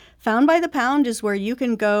 but Found by the Pound is where you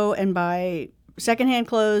can go and buy secondhand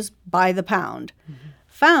clothes by the pound.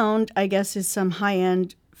 Found, I guess, is some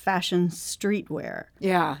high-end fashion streetwear.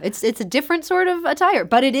 Yeah, it's a different sort of attire,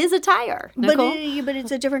 but it is attire, Nicole. But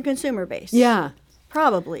it's a different consumer base. Yeah.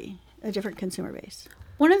 Probably a different consumer base.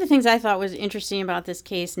 One of the things I thought was interesting about this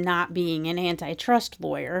case, not being an antitrust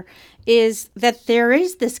lawyer, is that there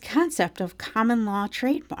is this concept of common law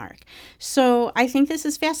trademark. So I think this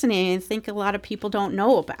is fascinating. I think a lot of people don't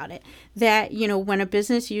know about it. That, when a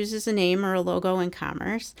business uses a name or a logo in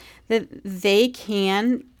commerce, that they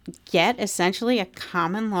can get essentially a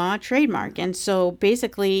common law trademark. And so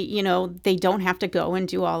basically, they don't have to go and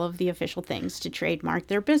do all of the official things to trademark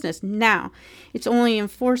their business. Now, it's only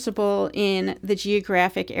enforceable in the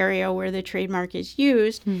geographic area where the trademark is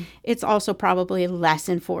used. It's also probably less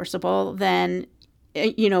enforceable than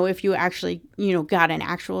if you actually, got an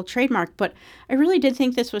actual trademark. But I really did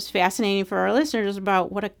think this was fascinating for our listeners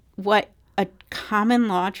about what a common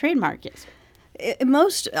law trademark is.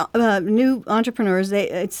 Most new entrepreneurs,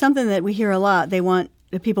 it's something that we hear a lot. They want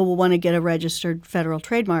people will want to get a registered federal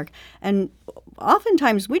trademark. And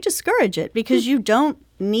oftentimes we discourage it because you don't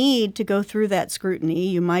need to go through that scrutiny.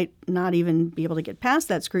 You might not even be able to get past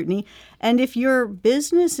that scrutiny. And if your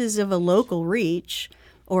business is of a local reach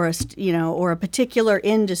or a particular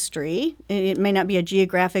industry, it may not be a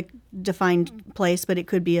geographic defined place, but it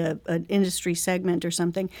could be an industry segment or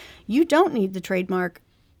something, you don't need the trademark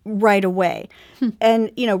right away.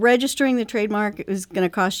 And, registering the trademark is going to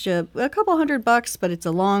cost you a couple $100, but it's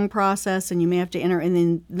a long process and you may have to enter, and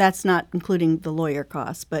then that's not including the lawyer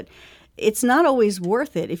costs. But it's not always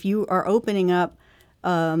worth it. If you are opening up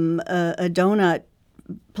a donut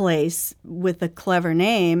place with a clever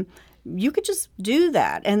name, you could just do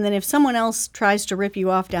that. And then if someone else tries to rip you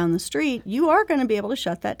off down the street, you are going to be able to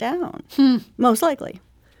shut that down, most likely.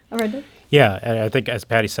 Arindam? Yeah, and I think, as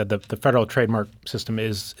Patti said, the federal trademark system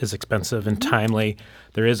is expensive and timely.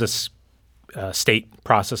 There is a state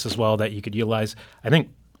process as well that you could utilize. I think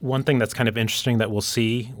one thing that's kind of interesting that we'll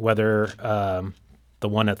see whether the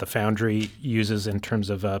one at the Foundry uses in terms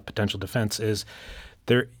of potential defense is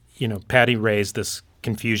there. Patti raised this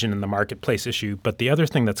confusion in the marketplace issue, but the other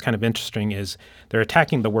thing that's kind of interesting is they're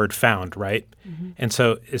attacking the word found, right? And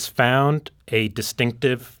so is found a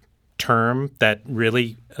distinctive term that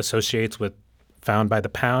really associates with found by the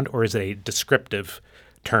pound, or is it a descriptive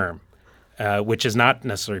term, which is not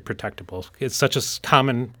necessarily protectable? It's such a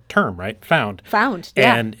common term, right? Found. Found,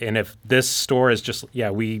 yeah. And if this store is just,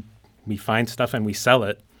 we find stuff and we sell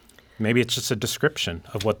it, maybe it's just a description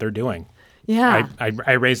of what they're doing. Yeah.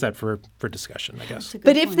 I raise that for discussion, I guess.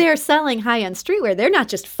 But if they're selling high-end streetwear, they're not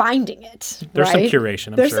just finding it. There's right? some curation,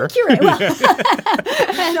 I'm There's sure. Some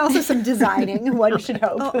curation. And also some designing, one should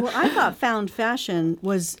hope. Well, I thought Found Fashion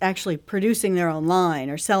was actually producing their own line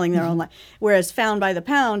or selling their own line, whereas Found by the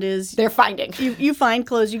Pound is They're finding. You find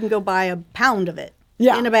clothes, you can go buy a pound of it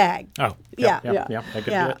in a bag. Oh, yeah. I could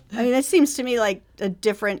do it. I mean, that seems to me like a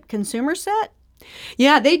different consumer set.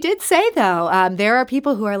 Yeah, they did say, though, there are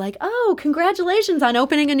people who are like, oh, congratulations on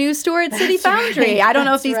opening a new store at City Foundry. Right. I don't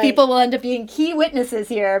know if That's these right. people will end up being key witnesses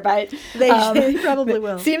here, but They probably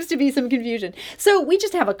will. Seems to be some confusion. So we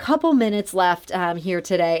just have a couple minutes left here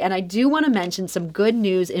today, and I do want to mention some good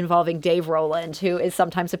news involving Dave Rowland, who is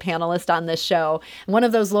sometimes a panelist on this show, one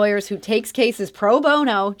of those lawyers who takes cases pro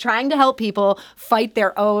bono, trying to help people fight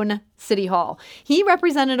their own City Hall. He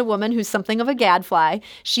represented a woman who's something of a gadfly.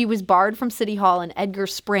 She was barred from City Hall in Edgar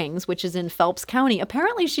Springs, which is in Phelps County.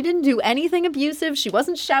 Apparently, she didn't do anything abusive. She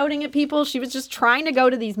wasn't shouting at people. She was just trying to go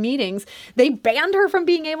to these meetings. They banned her from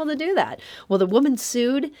being able to do that. Well, the woman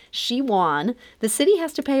sued. She won. The city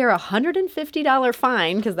has to pay her a $150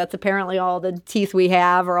 fine because that's apparently all the teeth we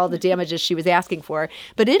have or all the damages she was asking for.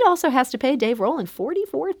 But it also has to pay Dave Rowland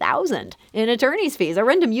 $44,000 in attorney's fees.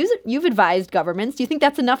 Arindam, you've advised governments. Do you think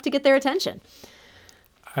that's enough to get their attention?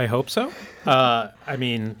 I hope so. I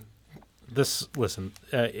mean,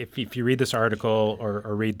 if you read this article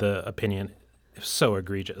or read the opinion, it's so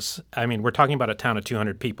egregious. I mean, we're talking about a town of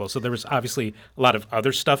 200 people, so there was obviously a lot of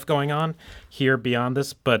other stuff going on here beyond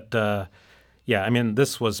this. But I mean,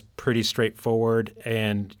 this was pretty straightforward,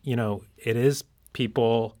 and it is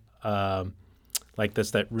people like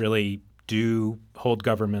this that really do hold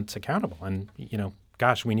governments accountable, and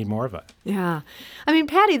gosh, we need more of it. Yeah. I mean,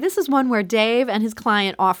 Patti, this is one where Dave and his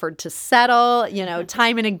client offered to settle,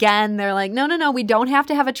 time and again. They're like, no, we don't have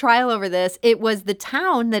to have a trial over this. It was the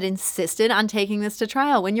town that insisted on taking this to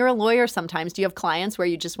trial. When you're a lawyer, sometimes do you have clients where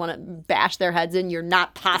you just want to bash their heads in? You're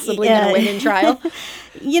not possibly going to win in trial?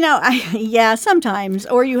 Sometimes.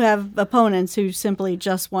 Or you have opponents who simply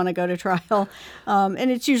just want to go to trial. And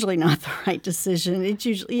it's usually not the right decision. It's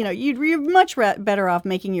usually, you're much better off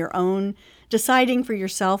making your own, deciding for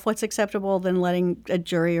yourself what's acceptable than letting a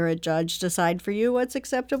jury or a judge decide for you what's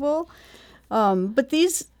acceptable. But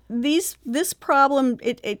this problem,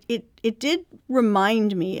 it did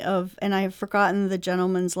remind me of, and I have forgotten the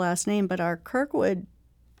gentleman's last name, but our Kirkwood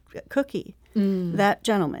cookie, that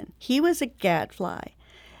gentleman, he was a gadfly.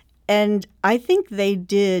 And I think they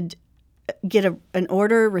did get an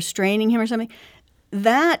order restraining him or something.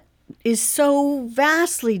 That is so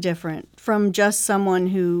vastly different from just someone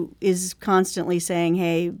who is constantly saying,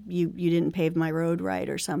 hey, you didn't pave my road right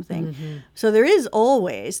or something. Mm-hmm. So there's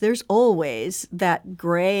always that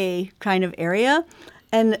gray kind of area.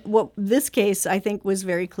 And what this case, I think, was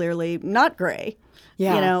very clearly not gray.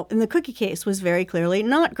 Yeah. And the cookie case was very clearly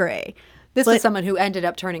not gray. This was someone who ended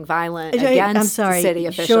up turning violent against city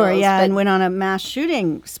officials. Sure, yeah, and went on a mass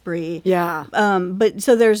shooting spree. Yeah. But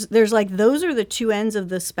so there's like those are the two ends of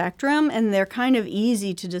the spectrum, and they're kind of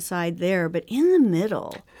easy to decide there. But in the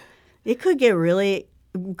middle, it could get really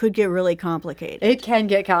could get really complicated. It can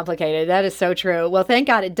get complicated. That is so true. Well, thank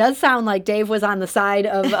God. It does sound like Dave was on the side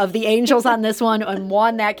of the angels on this one and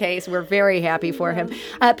won that case. We're very happy for him.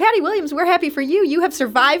 Patti Williams, we're happy for you. You have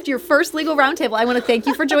survived your first Legal Roundtable. I want to thank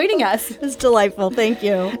you for joining us. It's delightful. Thank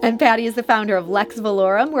you. And Patti is the founder of Lex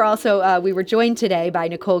Valorum. We're also, we were joined today by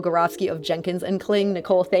Nicole Gorovsky of Jenkins & Kling.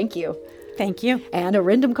 Nicole, thank you. Thank you. And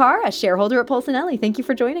Arindam Kaur, a shareholder at Polsinelli. Thank you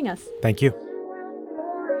for joining us. Thank you.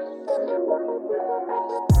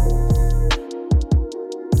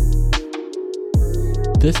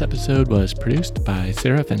 This episode was produced by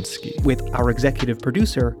Sarah Fensky, with our executive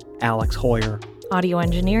producer, Alex Hoyer. Audio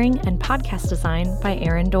engineering and podcast design by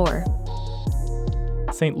Aaron Dorr.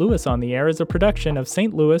 St. Louis on the Air is a production of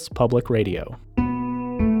St. Louis Public Radio.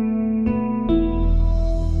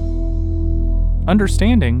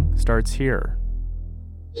 Understanding starts here.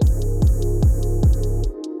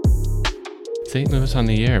 St. Louis on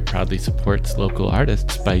the Air proudly supports local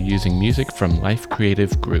artists by using music from Life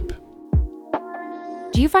Creative Group.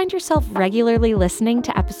 Do you find yourself regularly listening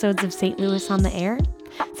to episodes of St. Louis on the Air?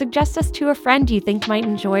 Suggest us to a friend you think might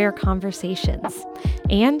enjoy our conversations.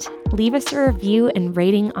 And leave us a review and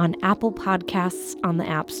rating on Apple Podcasts on the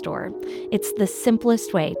App Store. It's the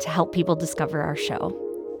simplest way to help people discover our show.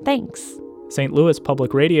 Thanks. St. Louis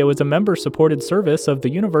Public Radio is a member-supported service of the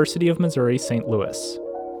University of Missouri St. Louis.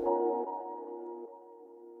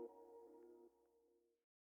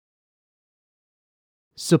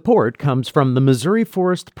 Support comes from the Missouri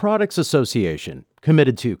Forest Products Association,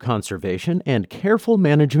 committed to conservation and careful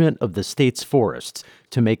management of the state's forests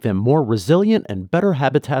to make them more resilient and better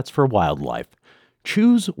habitats for wildlife.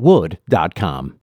 ChooseWood.com.